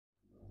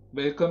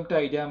Welcome to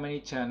idea money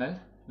channel.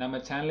 நம்ம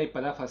சேனலை இப்போ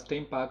தான் ஃபஸ்ட்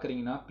டைம்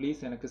பார்க்குறீங்கன்னா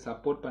ப்ளீஸ் எனக்கு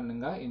சப்போர்ட்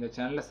பண்ணுங்கள். இந்த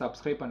சேனலை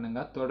சப்ஸ்கிரைப்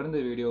பண்ணுங்கள். தொடர்ந்து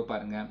வீடியோ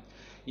பாருங்கள்.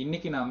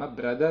 இன்றைக்கி நாம்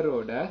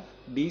பிரதரோட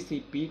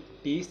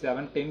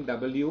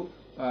DCP-T710W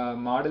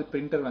மாடல்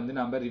பிரிண்டர் வந்து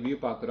நம்ம ரிவ்யூ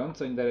பார்க்குறோம்.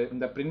 ஸோ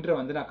இந்த பிரிண்டரை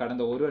வந்து நான்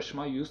கடந்த ஒரு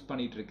வருஷமாக யூஸ்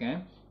பண்ணிகிட்ருக்கேன்.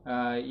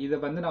 இதை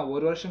வந்து நான்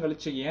ஒரு வருஷம்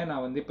கழித்து ஏன்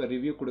நான் வந்து இப்போ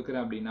ரிவ்யூ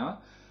கொடுக்குறேன் அப்படின்னா,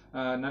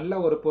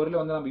 நல்ல ஒரு பொருளை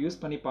வந்து நம்ம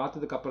யூஸ் பண்ணி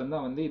பார்த்ததுக்கப்புறம்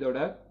தான் வந்து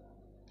இதோட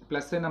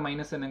ப்ளஸ் என்ன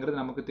மைனஸ் என்னங்கிறது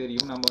நமக்கு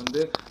தெரியும். நம்ம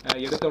வந்து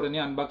எடுத்த உடனே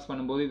அன்பாக்ஸ்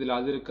பண்ணும்போது இதில்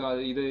அது இருக்கா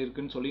இது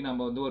இருக்குன்னு சொல்லி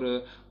நம்ம வந்து ஒரு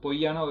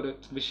பொய்யான ஒரு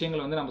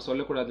விஷயங்களை வந்து நம்ம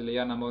சொல்லக்கூடாது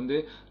இல்லையா. நம்ம வந்து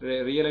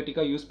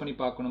ரியலிட்டிக்காக யூஸ் பண்ணி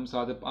பார்க்கணும். ஸோ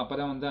அது அப்போ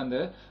தான் வந்து அந்த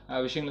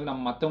விஷயங்களை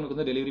நம்ம மற்றவங்களுக்கு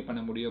வந்து டெலிவரி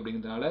பண்ண முடியும்.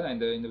 அப்படிங்கிறதுனால நான்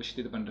இந்த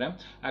விஷயத்தை இது பண்ணுறேன்.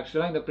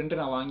 ஆக்சுவலாக இந்த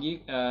பிரிண்டர் நான் வாங்கி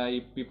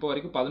இப்போ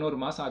வரைக்கும்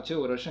 11 மாதம் ஆச்சு.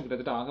 ஒரு வருஷம்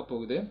கிட்டத்தட்ட ஆக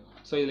போகுது.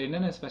 ஸோ இதில்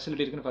என்னென்ன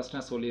ஸ்பெஷாலிட்டி இருக்குன்னு ஃபஸ்ட்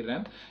நான்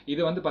சொல்லிடுறேன்.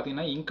 இது வந்து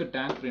பார்த்தீங்கன்னா இங்க்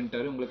டேங்க்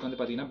பிரிண்டர். உங்களுக்கு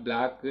வந்து பார்த்தீங்கன்னா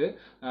பிளாக்கு,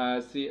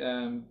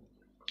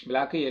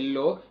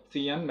 எல்லோ,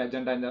 சியான்,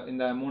 மெஜெண்டா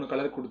இந்த 3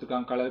 கலர்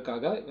கொடுத்துருக்காங்க.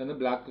 கலருக்காக வந்து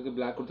பிளாக்கு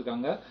பிளாக்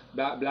கொடுத்துருக்காங்க.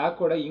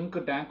 பிளாக்கோட இங்க்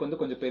டேங்க் வந்து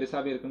கொஞ்சம்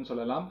பெருசாகவே இருக்குன்னு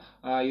சொல்லலாம்.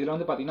 இதில்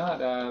வந்து பார்த்தீங்கன்னா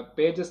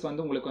பேஜஸ்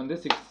வந்து உங்களுக்கு வந்து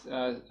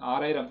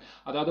 6000,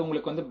 அதாவது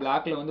உங்களுக்கு வந்து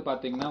பிளாக்ல வந்து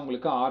பார்த்தீங்கன்னா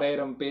உங்களுக்கு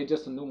 6000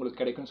 பேஜஸ் வந்து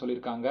உங்களுக்கு கிடைக்கும்னு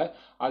சொல்லியிருக்காங்க.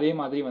 அதே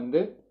மாதிரி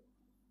வந்து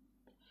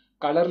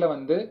கலரில்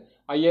வந்து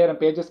 5000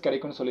 பேஜஸ்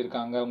கிடைக்கும்னு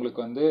சொல்லியிருக்காங்க. உங்களுக்கு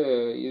வந்து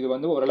இது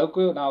வந்து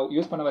ஓரளவுக்கு நான்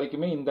யூஸ் பண்ண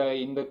வரைக்குமே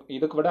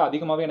இதுக்கு விட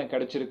அதிகமாகவே எனக்கு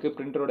கிடைச்சிருக்கு.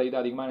 பிரிண்டரோட இது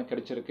அதிகமாக எனக்கு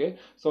கிடைச்சிருக்கு.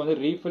 ஸோ வந்து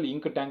ரீஃபில்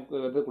இங்க் டேங்க்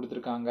வந்து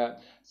கொடுத்துருக்காங்க.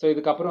 ஸோ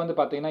இதுக்கப்புறம் வந்து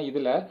பார்த்தீங்கன்னா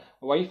இதில்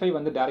வைஃபை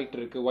வந்து டேரக்ட்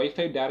இருக்குது.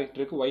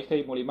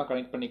 வைஃபை மூலிமா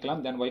கனெக்ட்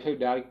பண்ணிக்கலாம். தென் வைஃபை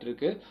டேரக்ட்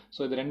இருக்குது.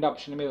 ஸோ இது 2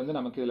 ஆப்ஷனுமே வந்து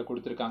நமக்கு இதில்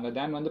கொடுத்துருக்காங்க.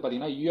 தென் வந்து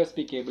பார்த்தீங்கன்னா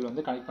யூஎஸ்பி கேபிள்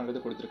வந்து கனெக்ட்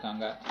பண்ணுறது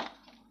கொடுத்துருக்காங்க.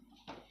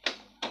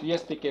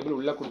 யூஎஸ்பி கேபிள்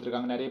உள்ளே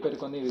கொடுத்துருக்காங்க. நிறைய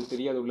பேருக்கு வந்து இது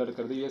தெரியாது உள்ள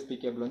இருக்கிறது. யூஎஸ்பி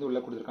கேபிள் வந்து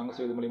உள்ளே கொடுத்துருக்காங்க.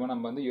 ஸோ இது மூலிமா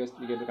நம்ம வந்து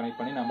யூஎஸ்பி கேபிள் கனெக்ட்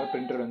பண்ணி நம்ம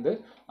பிரிண்டர் வந்து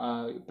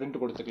பிரிண்ட்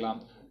கொடுத்துக்கலாம்.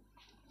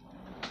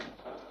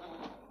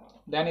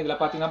 தென் இதில்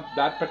பார்த்தீங்கன்னா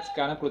பேக்பேக்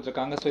ஸ்கேனர்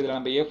கொடுத்துருக்காங்க. ஸோ இதில்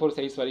நம்ம A4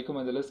 சைஸ்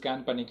வரைக்கும் இதில்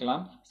ஸ்கேன்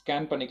பண்ணிக்கலாம்.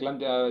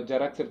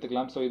 ஜெராக்ஸ்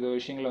எடுத்துக்கலாம். ஸோ இது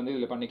விஷயங்கள் வந்து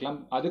இதில் பண்ணிக்கலாம்.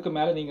 அதுக்கு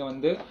மேலே நீங்கள்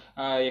வந்து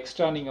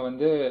எக்ஸ்ட்ரா நீங்கள்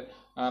வந்து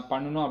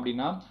பண்ணணும்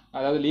அப்படின்னா,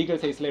 அதாவது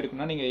லீகல் சைஸில்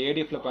எடுக்கணும்னா நீங்கள்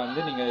ஏடிஎஃப்ல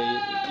வந்து நீங்கள்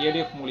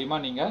ஏடிஎஃப் மூலிமா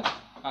நீங்கள்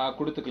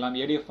கொடுத்துக்கலாம்.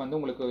 ஏடிஎஃப் வந்து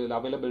உங்களுக்கு இதில்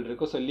அவைலபிள்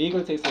இருக்குது. ஸோ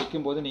லீகல் சைஸ்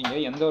வைக்கும்போது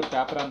நீங்கள் எந்த ஒரு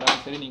பேப்பராக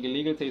இருந்தாலும் சரி, நீங்கள்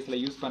லீகல்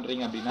சைஸில் யூஸ்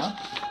பண்ணுறீங்க அப்படின்னா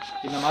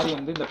இந்த மாதிரி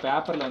வந்து இந்த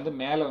பேப்பரில் வந்து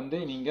மேலே வந்து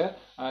நீங்கள்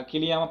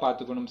கிளியாமல்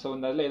பார்த்துக்கணும். ஸோ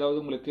இந்த இதில் ஏதாவது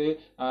உங்களுக்கு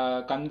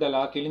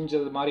கந்தலா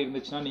கிழிஞ்சது மாதிரி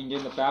இருந்துச்சுன்னா நீங்கள்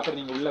இந்த பேப்பர்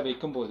நீங்கள் உள்ளே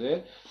வைக்கும்போது,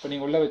 இப்போ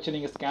நீங்கள் உள்ளே வச்சு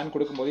நீங்கள் ஸ்கேன்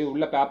கொடுக்கும்போது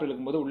உள்ள பேப்பர்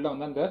இருக்கும்போது உள்ளே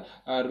வந்து அந்த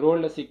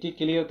ரோலில் சிக்கி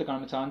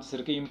கிளியறதுக்கான சான்சஸ்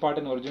இருக்குது.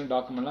 இம்பார்ட்டன்ட் ஒரிஜினல்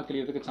டாக்குமெண்ட்லாம்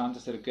கிளியறதுக்கு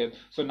சான்சஸ் இருக்குது.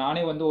 ஸோ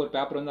நானே வந்து ஒரு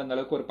பேப்பர் வந்து அந்த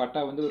அளவுக்கு ஒரு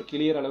பட்டா வந்து ஒரு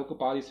கிளியர் அளவுக்கு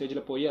பாதி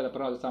ஸ்டேஜில் போய்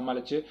அதுக்கப்புறம் அதை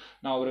சமாளித்து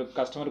நான் ஒரு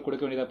கஸ்டமருக்கு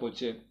கொடுக்க வேண்டியதாக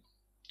போச்சு.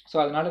 ஸோ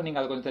அதனால் நீங்கள்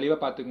அதை கொஞ்சம் தெளிவாக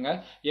பார்த்துக்குங்க.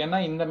 ஏன்னா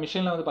இந்த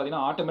மிஷினில் வந்து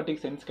பார்த்தீங்கன்னா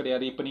ஆட்டோமேட்டிக் சென்ஸ்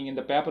கிடையாது. இப்போ நீங்கள்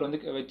இந்த பேப்பர் வந்து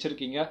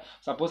வச்சுருக்கீங்க,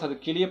 சப்போஸ் அது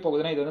கிளிய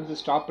போகுதுன்னா இது வந்து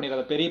ஸ்டாப்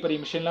பண்ணிடாது. பெரிய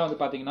மிஷினில் வந்து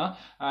பார்த்தீங்கன்னா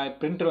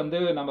பிரிண்டர் வந்து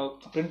நம்ம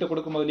பிரிண்ட்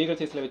கொடுக்கும்போது லீகல்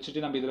சைஸில்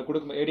வச்சுட்டு நம்ம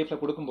இதில் ஏடிஎஃப்ல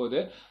கொடுக்கும்போது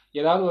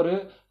ஏதாவது ஒரு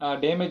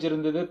டேமேஜ்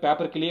இருந்தது,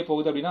 பேப்பர் கிளிய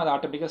போகுது அப்படின்னா அது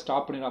ஆட்டோமேட்டிக்காக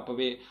ஸ்டாப் பண்ணிடும்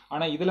அப்போவே.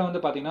 ஆனால் இதில்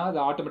வந்து பார்த்தீங்கன்னா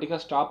அது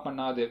ஆட்டோமேட்டிக்காக ஸ்டாப்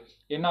பண்ணாது.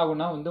 என்ன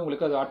ஆகுனா வந்து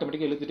உங்களுக்கு அது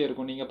ஆட்டோமேட்டிக்காக இழுத்துட்டே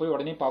இருக்கும். நீங்கள் போய்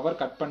உடனே பவர்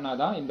கட்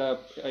பண்ணாதான் இந்த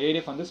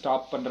ஏடிஎஃப் வந்து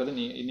ஸ்டாப் பண்ணுறது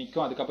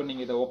நிற்கும். அதுக்கப்புறம்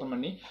நீங்கள் இதை ஓப்பன்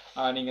பண்ணி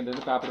நீங்கள்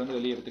இந்த பேப்பர் வந்து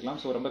வெளியே எடுத்துக்கலாம்.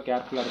 ஸோ ரொம்ப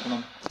கேர்ஃபுல்லாக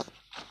இருக்கணும்.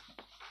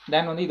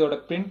 தென் வந்து இதோட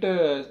பிரிண்ட்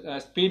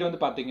ஸ்பீடு வந்து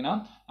பார்த்தீங்கன்னா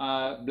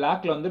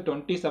பிளாக்ல வந்து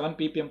 27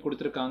 ppm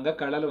கொடுத்துருக்காங்க.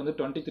 கலரில் வந்து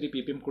 23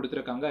 ppm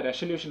கொடுத்துருக்காங்க.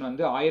 ரெசல்யூஷன்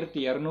வந்து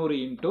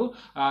 1200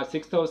 ×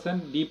 6000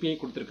 dpi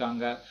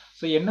கொடுத்துருக்காங்க.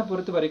 ஸோ என்னை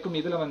பொறுத்த வரைக்கும்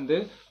இதில் வந்து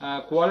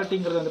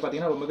குவாலிட்டிங்கிறது வந்து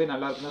பார்த்தீங்கன்னா ரொம்பவே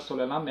நல்லா இருக்குன்னு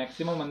சொல்லலாம்.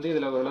 மேக்ஸிமம் வந்து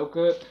இதில்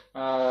ஓரளவுக்கு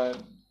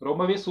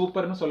ரொம்பவே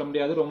சூப்பர்னு சொல்ல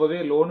முடியாது, ரொம்பவே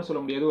லோன்னு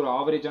சொல்ல முடியாது, ஒரு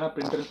ஆவரேஜான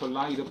பிரிண்டர்னு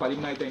சொல்லலாம். இது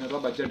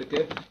 13500 பட்ஜெட்டுக்கு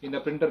இந்த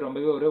பிரிண்டர்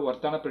ரொம்பவே ஒரு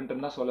ஒர்த்தான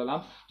பிரிண்டர் தான்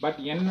சொல்லலாம். பட்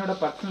என்னோட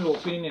பர்சனல்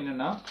ஒப்பீனியன்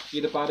என்னன்னா,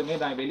 இது பாருங்க,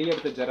 நான் வெளியே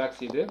எடுத்த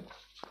ஜெராக்ஸ் இது.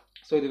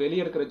 ஸோ இது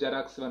வெளியே எடுக்கிற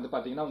ஜெராக்ஸ் வந்து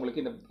பார்த்தீங்கன்னா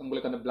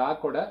உங்களுக்கு அந்த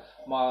பிளாக்கோட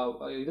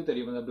இது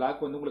தெரியும். அந்த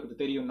பிளாக் வந்து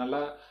உங்களுக்கு தெரியும்,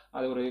 நல்லா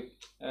அது ஒரு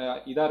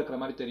இதாக இருக்கிற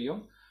மாதிரி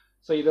தெரியும்.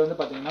 ஸோ இது வந்து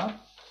பார்த்தீங்கன்னா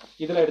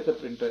இதில் எடுத்த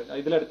பிரிண்டர்,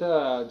 இதில் எடுத்த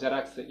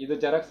ஜெராக்ஸ். இது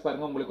ஜெராக்ஸ்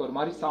பாருங்கள், உங்களுக்கு ஒரு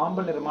மாதிரி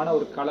சாம்பல் நிறமான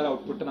ஒரு கலர்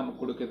அவுட்புட்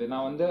நமக்கு கொடுக்குது.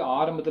 நான் வந்து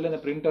ஆரம்பத்தில் இந்த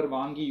பிரிண்டர்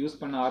வாங்கி யூஸ்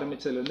பண்ண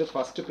ஆரம்பிச்சதுலேருந்து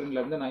ஃபர்ஸ்ட்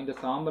பிரிண்ட்லேருந்து நான் இந்த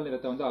சாம்பல்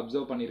நிறத்தை வந்து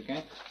அப்சர்வ்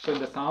பண்ணியிருக்கேன். ஸோ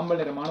இந்த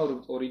சாம்பல் நிறமான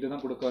ஒரு இது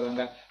தான் கொடுக்க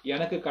வராங்க.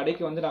 எனக்கு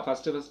கடைக்கு வந்து நான்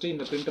ஃபஸ்ட்டு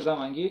இந்த பிரிண்டர்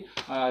தான் வாங்கி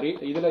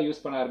இதில்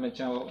யூஸ் பண்ண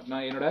ஆரம்பித்தேன்.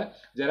 நான் என்னோட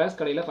ஜெராக்ஸ்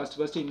கடையில்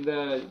ஃபஸ்ட்டு இந்த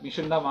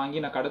மிஷின் தான்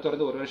வாங்கி நான் கடை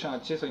திறந்து 1 வருஷம்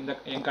ஆச்சு. ஸோ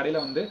என்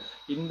கடையில் வந்து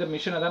இந்த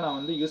மிஷினை தான் நான்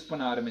வந்து யூஸ்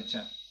பண்ண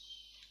ஆரம்பித்தேன்.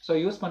 ஸோ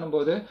யூஸ்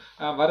பண்ணும்போது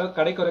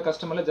கடைக்கு வர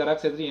கஸ்டமரில்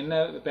ஜெராக்ஸ் எடுத்துட்டு என்ன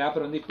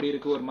பேப்பர் வந்து இப்படி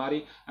இருக்குது, ஒரு மாதிரி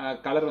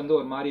கலர் வந்து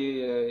ஒரு மாதிரி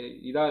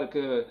இதாக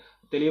இருக்குது,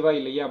 தெளிவாக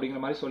இல்லையா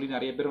அப்படிங்கிற மாதிரி சொல்லி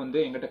நிறைய பேர் வந்து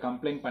எங்கிட்ட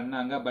கம்ப்ளைண்ட்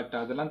பண்ணாங்க. பட்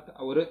அதெல்லாம்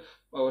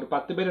ஒரு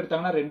 10 பேர்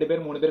எடுத்தாங்கன்னா 2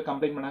 பேர் 3 பேர்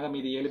கம்ப்ளைண்ட் பண்ணாங்க.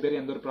 மீதி 7 பேர்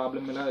எந்த ஒரு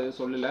ப்ராப்ளம் இல்லை, அது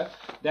சொல்லலை.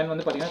 தென்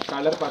வந்து பார்த்தீங்கன்னா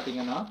கலர்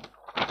பார்த்தீங்கன்னா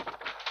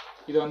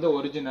இது வந்து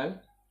ஒரிஜினல்.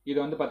 இது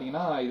வந்து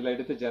பார்த்தீங்கன்னா இதில்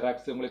எடுத்து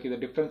ஜெராக்ஸ். உங்களுக்கு இது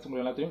டிஃப்ரென்ஸ்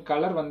உங்களுக்கு நல்லா தெரியும்.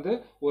 கலர் வந்து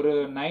ஒரு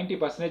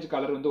 90%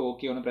 கலர் வந்து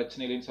ஓகே, ஒன்றும்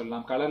பிரச்சனை இல்லைன்னு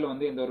சொல்லலாம். கலரில்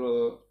வந்து எந்த ஒரு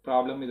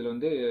ப்ராப்ளம் இதில்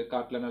வந்து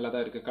காட்டில் நல்லா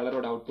தான் இருக்குது.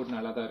 கலரோட அவுட்புட்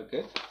நல்லா தான்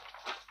இருக்குது.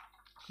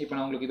 இப்போ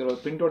நான் உங்களுக்கு இதோட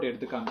பிரிண்ட் அவுட்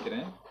எடுத்து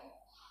காமிக்கிறேன்.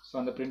 ஸோ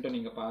அந்த பிரிண்ட்டை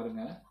நீங்கள்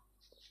பாருங்கள்.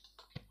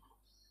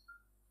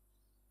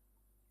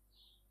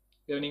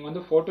 இதில் நீங்கள்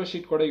வந்து ஃபோட்டோ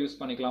ஷீட் கூட யூஸ்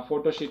பண்ணிக்கலாம்.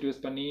 ஃபோட்டோ ஷீட் யூஸ்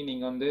பண்ணி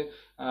நீங்கள் வந்து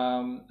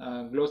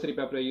க்ளோசரி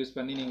பேப்பரை யூஸ்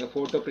பண்ணி நீங்கள்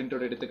ஃபோட்டோ பிரிண்ட்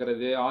அவுட்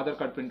எடுத்துக்கிறது, Aadhaar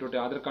card print out,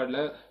 Aadhaar கார்டில்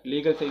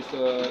லீகல் சைஸ்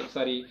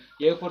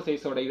A4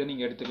 சைஸோட இதை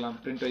நீங்கள் எடுத்துக்கலாம்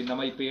பிரிண்ட். இந்த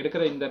மாதிரி இப்போ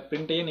எடுக்கிற இந்த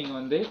பிரிண்ட்டையே நீங்கள்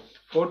வந்து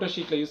ஃபோட்டோ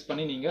ஷீட்டில் யூஸ்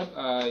பண்ணி நீங்கள்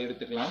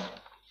எடுத்துக்கலாம்.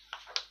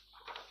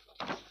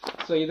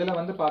 ஸோ இதில்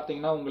வந்து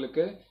பார்த்தீங்கன்னா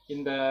உங்களுக்கு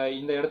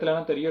இந்த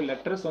இடத்துலலாம் தெரியும்,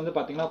 லெட்டர்ஸ் வந்து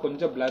பார்த்தீங்கன்னா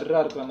கொஞ்சம்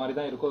பிளர்ராக இருக்கிற மாதிரி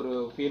தான் இருக்கும், ஒரு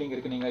ஃபீலிங்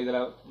இருக்குது. நீங்கள்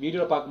இதில்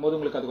வீடியோவில் பார்க்கும்போது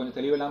உங்களுக்கு அது கொஞ்சம்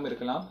தெளிவில்லாமல்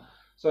இருக்கலாம்.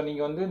 ஸோ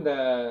நீங்கள் வந்து இந்த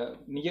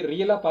நீங்கள்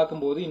ரியலாக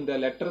பார்க்கும்போது இந்த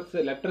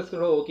லெட்டர்ஸ்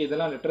கூட ஓகே,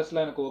 இதெல்லாம்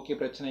லெட்டர்ஸ்லாம் எனக்கு ஓகே,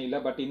 பிரச்சனை இல்லை.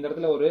 பட் இந்த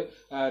இடத்துல ஒரு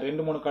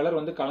 2-3 கலர்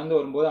வந்து கலந்து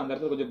வரும்போது அந்த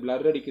இடத்துல கொஞ்சம்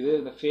பிளர் அடிக்குது.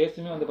 இந்த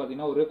ஃபேஸுமே வந்து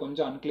பார்த்தீங்கன்னா ஒரு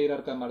கொஞ்சம் அன்கிளியராக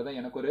இருக்கிற மாதிரி தான்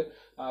எனக்கு ஒரு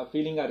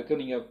ஃபீலிங்காக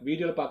இருக்குது. நீங்கள்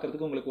வீடியோவில்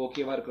பார்க்குறதுக்கு உங்களுக்கு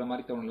ஓகேவாக இருக்கிற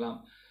மாதிரி தோணலாம்.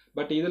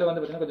 பட் இதில் வந்து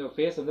பார்த்தீங்கன்னா கொஞ்சம்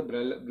ஃபேஸ் வந்து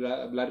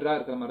பிளர்ராக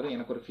இருக்கிற மாதிரி தான்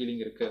எனக்கு ஒரு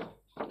ஃபீலிங் இருக்குது.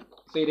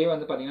 ஸோ இதே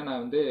வந்து பார்த்தீங்கன்னா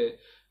நான் வந்து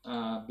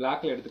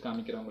பிளாக்ல எடுத்து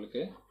காமிக்கிறேன்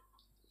உங்களுக்கு.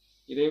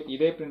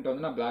 இதே பிரிண்ட்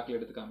வந்து நான் பிளாக்ல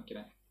எடுத்து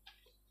காமிக்கிறேன்.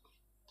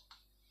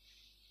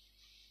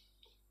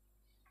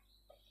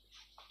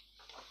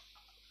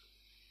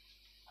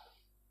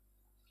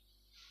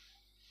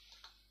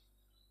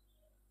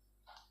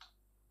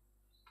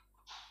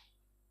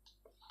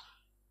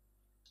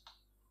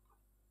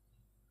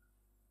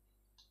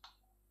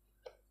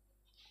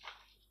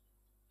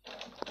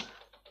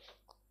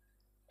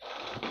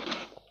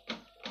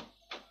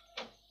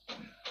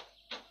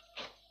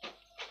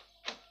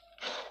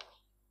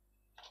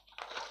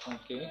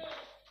 ஓகே,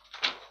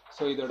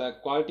 ஸோ இதோட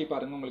குவாலிட்டி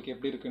பாருங்கள் உங்களுக்கு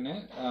எப்படி இருக்குன்னு.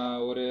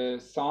 ஒரு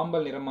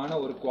சாம்பல் நிறமான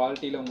ஒரு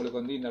குவாலிட்டியில் உங்களுக்கு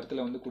வந்து இந்த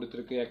இடத்துல வந்து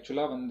கொடுத்துருக்கு.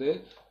 ஆக்சுவலாக வந்து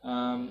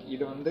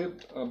இது வந்து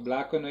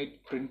black and white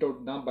print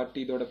out தான். பட்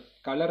இதோட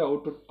கலர்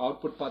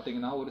அவுட்புட்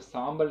பார்த்தீங்கன்னா ஒரு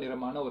சாம்பல்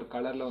நிறமான ஒரு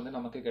கலரில் வந்து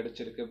நமக்கு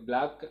கிடைச்சிருக்கு.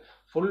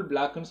 ஃபுல்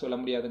பிளாக்னு சொல்ல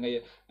முடியாதுங்க,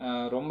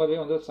 ரொம்பவே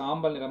வந்து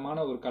சாம்பல்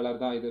நிறமான ஒரு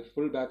கலர் தான் இது.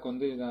 ஃபுல் பிளாக்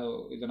வந்து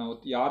இதை நான்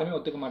யாருமே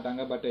ஒத்துக்க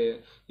மாட்டாங்க. பட்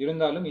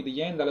இருந்தாலும் இது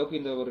ஏன் இந்த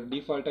அளவுக்கு இந்த ஒரு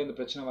டிஃபால்ட்டாக இந்த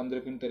பிரச்சனை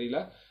வந்திருக்குன்னு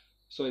தெரியல.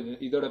 ஸோ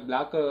இதோட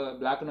பிளாக்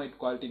அண்ட் ஒயிட்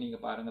குவாலிட்டி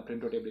நீங்கள் பாருங்கள்,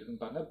 பிரிண்ட் அவுட் எப்படி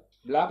இருக்குன்னு பாருங்கள்.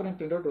 Black and white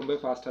print out ரொம்ப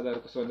ஃபாஸ்ட்டாக தான்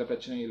இருக்கும். ஸோ எந்த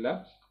பிரச்சனையும் இல்லை.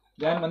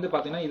 தென் வந்து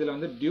பார்த்தீங்கன்னா இதில்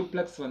வந்து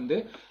டியூப்ளெக்ஸ் வந்து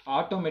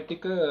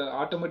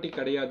ஆட்டோமேட்டிக்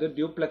கிடையாது.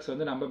 டியூப்ளெக்ஸ்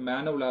வந்து நம்ம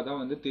மேனுவலாக தான்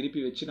வந்து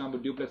திருப்பி வச்சு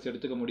நம்ம டியூப்ளெக்ஸ்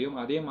எடுத்துக்க முடியும்.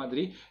 அதே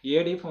மாதிரி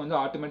ADF வந்து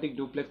ஆட்டோமேட்டிக்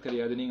டியூப்ளெக்ஸ்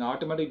கிடையாது. நீங்கள்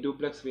ஆட்டோமேட்டிக்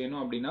டியூப்ளெக்ஸ்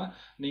வேணும் அப்படின்னா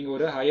நீங்கள்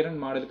ஒரு ஹையர்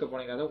அண்ட் மாடலுக்கு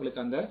போனீங்கன்னா தான்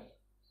உங்களுக்கு அந்த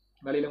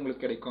வழியில்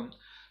உங்களுக்கு கிடைக்கும்.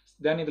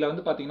 தென் இதில்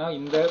வந்து பார்த்தீங்கன்னா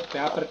இந்த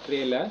பேப்பர்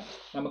ட்ரேயில்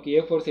நமக்கு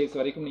A4 சைஸ்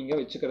வரைக்கும்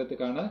நீங்கள்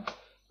வச்சுக்கிறதுக்கான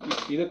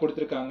இது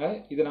கொடுத்துருக்காங்க.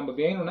 இது நம்ம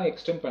வேணும்னா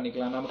எக்ஸ்டெண்ட்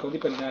பண்ணிக்கலாம். நமக்கு வந்து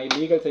இப்போ நான்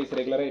லீகல் சைஸ்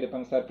ரெகுலராக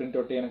எடுப்பாங்க சார் பிரிண்ட்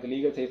அவுட், எனக்கு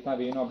லீகல் சைஸ் தான்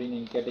வேணும் அப்படின்னு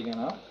நீங்கள்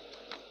கேட்டிங்கன்னா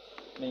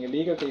நீங்கள்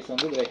லீகல் சைஸ்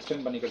வந்து இதில்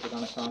எக்ஸ்டெண்ட்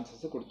பண்ணிக்கிறதுக்கான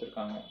சான்சஸ்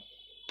கொடுத்துருக்காங்க.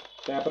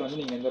 பேப்பர் வந்து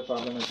நீங்கள் எந்த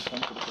ப்ராப்ளம்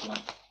வச்சுக்கலாம்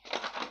கொடுத்துக்கலாம்.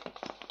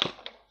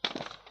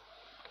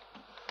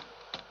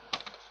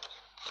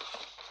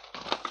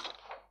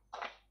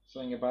 ஸோ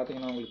இங்கே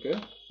பார்த்தீங்கன்னா உங்களுக்கு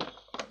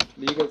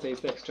லீகல்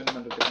சைஸை எக்ஸ்டெண்ட்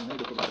பண்ணுறதுக்கான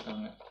இது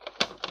கொடுத்துருக்காங்க.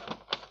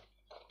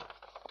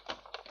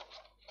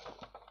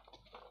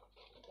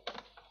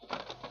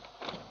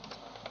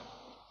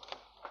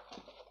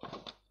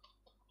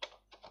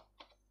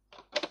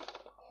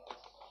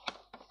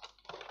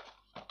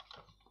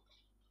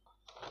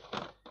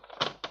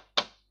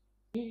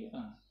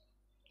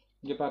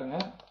 இங்கே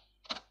பாருங்கள்,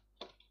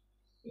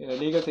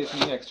 லீகல் சைஸ்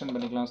நீங்கள் எக்ஸ்டெண்ட்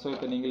பண்ணிக்கலாம். ஸோ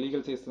இப்போ நீங்கள்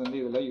லீகல் சைஸ் வந்து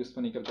இதில் யூஸ்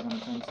பண்ணிக்கிறதுக்கான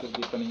சான்ஸ்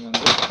இருக்குது. இப்போ நீங்கள்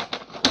வந்து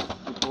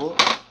இப்போது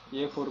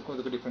A4க்கும்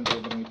இதுக்கு டிஃப்ரெண்ட்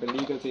பண்ணுங்க. இப்போ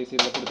லீகல் சைஸ்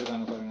இதில்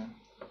கொடுத்துருக்காங்க பாருங்கள்,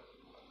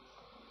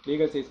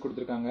 லீகல் சைஸ்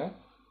கொடுத்துருக்காங்க.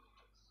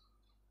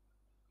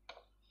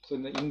 ஸோ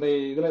இந்த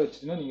இதில்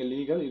வச்சுட்டுன்னா நீங்கள்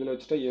லீகல், இதில்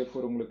வச்சுட்டா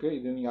A4 உங்களுக்கு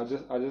இது நீங்கள்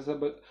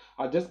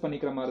அட்ஜஸ்ட்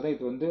பண்ணிக்கிற மாதிரி தான்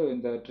இது வந்து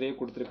இந்த ட்ரே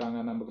கொடுத்துருக்காங்க.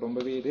 நமக்கு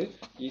ரொம்பவே இது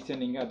ஈஸியாக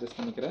நீங்கள் அட்ஜஸ்ட்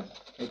பண்ணிக்கிற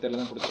மெத்தடில்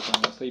தான்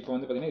கொடுத்துருக்காங்க. ஸோ இப்போ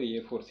வந்து பார்த்தீங்கன்னா இது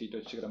A4 சீட்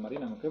வச்சுக்கிற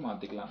மாதிரி நமக்கு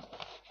மாற்றிக்கலாம்.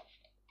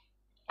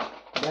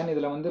 தென்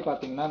இதில் வந்து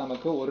பார்த்தீங்கன்னா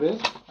நமக்கு ஒரு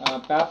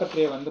பேப்பர்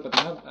ட்ரே வந்து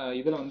பார்த்தீங்கன்னா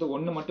இதில் வந்து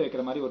ஒன்று மட்டும்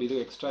வைக்கிற மாதிரி ஒரு இது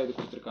எக்ஸ்ட்ரா இது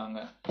கொடுத்துருக்காங்க.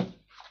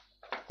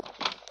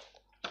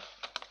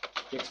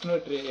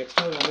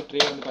 எக்ஸ்டர்னல் வந்து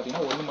ட்ரே வந்து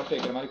பார்த்தீங்கன்னா ஒன்று மட்டும்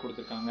வைக்கிற மாதிரி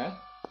கொடுத்துருக்காங்க.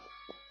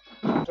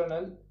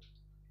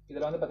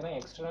 இதில் வந்து பார்த்தீங்கன்னா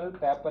எக்ஸ்டர்னல்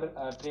பேப்பர்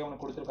ட்ரே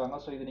ஒன்று கொடுத்துருக்காங்க.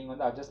 ஸோ இது நீங்கள்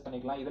வந்து அட்ஜஸ்ட்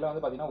பண்ணிக்கலாம். இதில்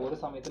வந்து பார்த்தீங்கன்னா ஒரு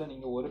சமயத்தில்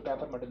நீங்கள் ஒரு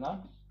பேப்பர் மட்டும்தான்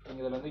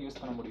நீங்கள் இதில் வந்து யூஸ்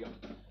பண்ண முடியும்.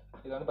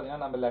 இது வந்து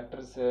பார்த்தீங்கன்னா நம்ம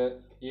லெட்டர்ஸு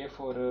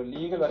A4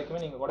 லீகல்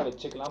வரைக்குமே நீங்கள் கூட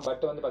வச்சுக்கலாம்.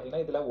 பட் வந்து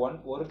பார்த்தீங்கன்னா இதில்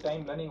ஒரு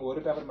டைமில் நீங்கள் ஒரு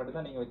பேப்பர்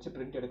மட்டும்தான் நீங்கள் வச்சு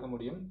பிரிண்ட் எடுக்க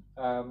முடியும்.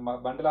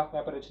 பண்டில் ஆஃப்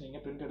பேப்பர் வச்சு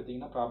நீங்கள் பிரிண்ட்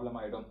எடுத்தீங்கன்னா ப்ராப்ளம்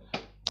ஆகிடும்.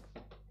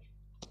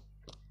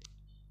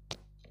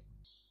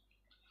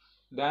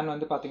 தென்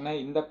வந்து பார்த்தீங்கன்னா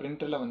இந்த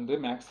பிரிண்டரில் வந்து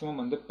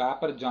மேக்ஸிமம் வந்து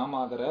பேப்பர் ஜாம்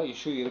ஆகிற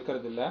இஷ்யூ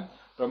இருக்கிறது இல்லை.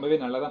 ரொம்பவே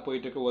நல்லா தான்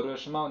போயிட்டுருக்கு. ஒரு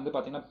வருஷமாக வந்து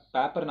பார்த்தீங்கன்னா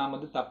பேப்பர் நாம்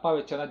வந்து தப்பாக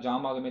வச்சா தான்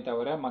ஜாம் ஆகுமே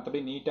தவிர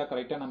மற்றபடி நீட்டாக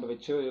கரெக்டாக நம்ம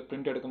வச்சு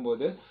பிரிண்ட்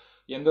எடுக்கும்போது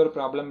எந்த ஒரு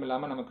ப்ராப்ளம்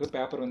இல்லாமல் நமக்கு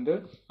பேப்பர் வந்து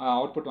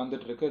அவுட்புட்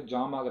வந்துட்டுருக்கு,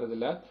 ஜாம் ஆகிறது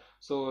இல்லை.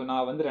 ஸோ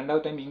நான் வந்து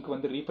 2வது டைம் இங்க்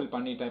வந்து ரீஃபில்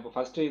பண்ணிட்டேன். இப்போ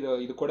ஃபஸ்ட்டு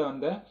இது கூட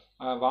வந்து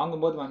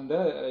வாங்கும்போது வந்து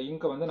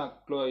இங்கை வந்து நான்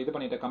இது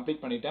பண்ணிட்டேன்,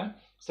 கம்ப்ளீட் பண்ணிட்டேன்.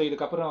 ஸோ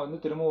இதுக்கப்புறம் வந்து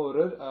திரும்ப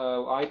ஒரு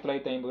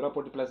 1950 ரூபா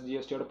போட்டு ப்ளஸ்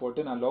GSTயோட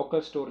போட்டு நான்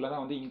லோக்கல் ஸ்டோரில்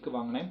தான் வந்து இங்க்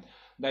வாங்கினேன்.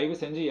 தயவு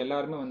செஞ்சு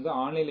எல்லாருமே வந்து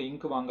ஆன்லைனில்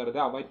இங்க் வாங்குறத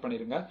அவாய்ட்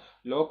பண்ணிடுங்க.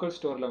 லோக்கல்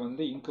ஸ்டோரில்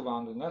வந்து இங்க்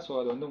வாங்குங்க. ஸோ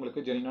அது வந்து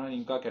உங்களுக்கு ஜெனியூனான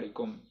இங்காக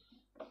கிடைக்கும்.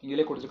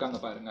 இதிலே கொடுத்துருக்காங்க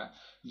பாருங்கள்,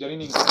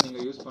 ஜெரின் இங்க்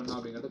நீங்கள் யூஸ் பண்ணணும்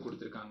அப்படிங்கிறத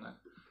கொடுத்துருக்காங்க.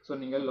 ஸோ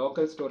நீங்கள்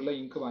லோக்கல் ஸ்டோரில்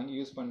இங்க் வாங்கி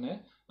யூஸ்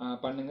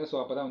பண்ணுங்கள். ஸோ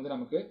அப்போ தான் வந்து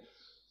நமக்கு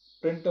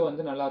பிரிண்ட்டும்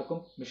வந்து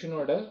நல்லாயிருக்கும்,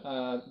 மிஷினோட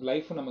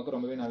லைஃப்பும் நமக்கு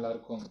ரொம்பவே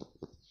நல்லாயிருக்கும்.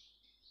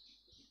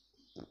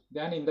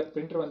 தென் இந்த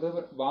பிரிண்டர் வந்து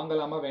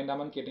வாங்கலாமா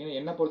வேண்டாமான்னு கேட்டிங்கன்னா,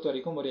 என்னை பொறுத்த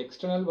வரைக்கும் ஒரு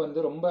எக்ஸ்டர்னல் வந்து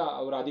ரொம்ப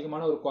ஒரு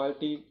அதிகமான ஒரு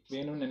குவாலிட்டி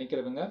வேணும்னு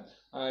நினைக்கிறவங்க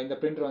இந்த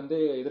பிரிண்டர் வந்து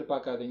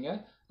எதிர்பார்க்காதீங்க.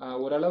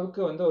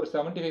 ஓரளவுக்கு வந்து ஒரு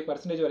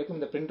 75% வரைக்கும்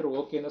இந்த பிரிண்டர்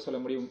ஓகேன்னு தான் சொல்ல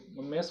முடியும்.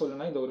 உண்மையாக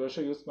சொல்லணும்னா இந்த ஒரு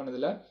வருஷம் யூஸ்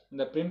பண்ணதில்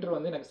இந்த பிரிண்டர்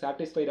வந்து எனக்கு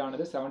சாட்டிஸ்ஃபைட்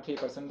ஆனது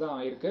 75% தான்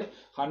ஆயிருக்கு.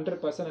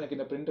 100% எனக்கு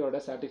இந்த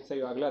பிரிண்டரோட சாட்டிஸ்ஃபை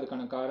ஆகலை.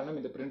 அதுக்கான காரணம்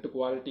இந்த பிரிண்ட்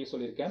குவாலிட்டி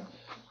சொல்லியிருக்கேன்.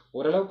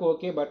 ஓரளவுக்கு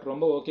ஓகே, பட்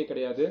ரொம்ப ஓகே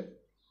கிடையாது.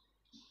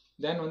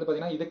 தென் வந்து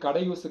பார்த்தீங்கன்னா இது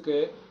கடை யூஸுக்கு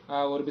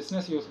ஒரு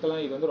பிஸ்னஸ்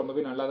யூஸ்க்கெல்லாம் இது வந்து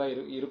ரொம்பவே நல்லா தான்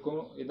இருக்கும்,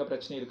 எந்த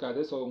பிரச்சனையும் இருக்காது.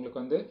 ஸோ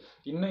உங்களுக்கு வந்து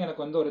இன்னும்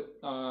எனக்கு வந்து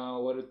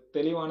ஒரு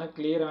தெளிவான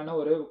கிளியரான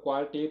ஒரு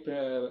குவாலிட்டி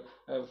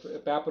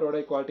பேப்பரோட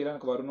குவாலிட்டிலாம்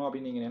எனக்கு வரணும்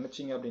அப்படின்னு நீங்கள்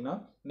நினச்சிங்க அப்படின்னா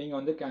நீங்கள்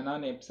வந்து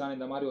கேனான், எப்சான்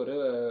இந்த மாதிரி ஒரு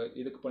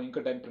இதுக்கு போகலாம்,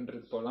 இங்க் டேங்க்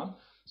பிரிண்டருக்கு போகலாம்.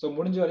 ஸோ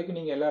முடிஞ்ச வரைக்கும்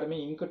நீங்கள் எல்லாருமே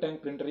இங்க்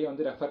டேங்க் பிரிண்டரையே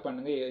வந்து ரெஃபர்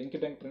பண்ணுங்கள், இங்க்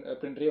டேங்க்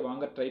பிரிண்டரையே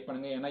வாங்க ட்ரை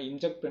பண்ணுங்கள். ஏன்னா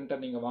இன்ஜெக்ட்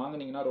பிரிண்டர் நீங்கள்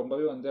வாங்கினீங்கன்னா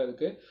ரொம்பவே வந்து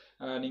அதுக்கு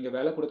நீங்கள்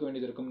விலை கொடுக்க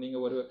வேண்டியது இருக்கும்.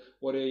 நீங்கள்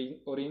ஒரு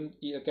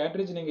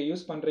கேட்ரேஜ் நீங்கள்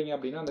யூஸ் பண்ணுறீங்க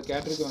அப்படின்னா அந்த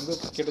கேட்ரேஜ் வந்து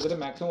கிட்டத்தட்ட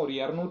மேக்ஸிமம் ஒரு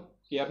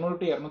 200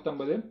 to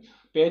 250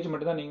 பேஜ்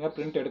மட்டும் தான் நீங்கள்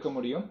பிரிண்ட் எடுக்க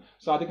முடியும்.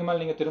 ஸோ அதுக்கு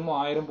மேலே நீங்கள் திரும்ப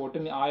 1000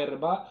 போட்டு 1000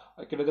 ரூபாய்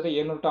கிட்டத்தட்ட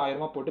 700 to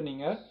 1000 போட்டு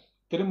நீங்கள்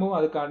திரும்பவும்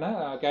அதுக்கான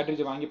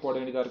கேட்ரேஜ் வாங்கி போட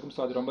வேண்டியதாக இருக்கும். ஸோ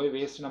அது ரொம்பவே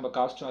வேஸ்ட், நம்ம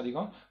காஸ்ட்டும்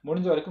அதிகம்.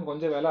 முடிஞ்ச வரைக்கும்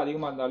கொஞ்சம் வேலை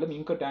அதிகமாக இருந்தாலும்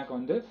இங்க் டேங்க்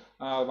வந்து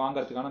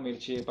வாங்குறதுக்கான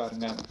முயற்சியை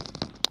பாருங்கள்.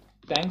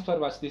 Thanks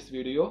for watch this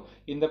video.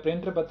 இந்த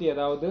பிரிண்டரை பற்றி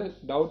ஏதாவது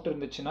டவுட்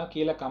இருந்துச்சுன்னா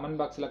கீழே கமெண்ட்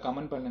பாக்ஸில்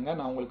கமெண்ட் பண்ணுங்கள்,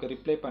 நான் உங்களுக்கு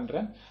ரிப்ளை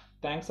பண்ணுறேன்.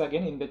 Thanks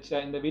again.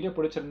 இந்த வீடியோ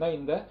பிடிச்சிருந்தா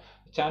இந்த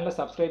சேனலை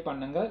சப்ஸ்கிரைப்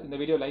பண்ணுங்கள், இந்த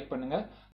வீடியோ லைக் பண்ணுங்கள்.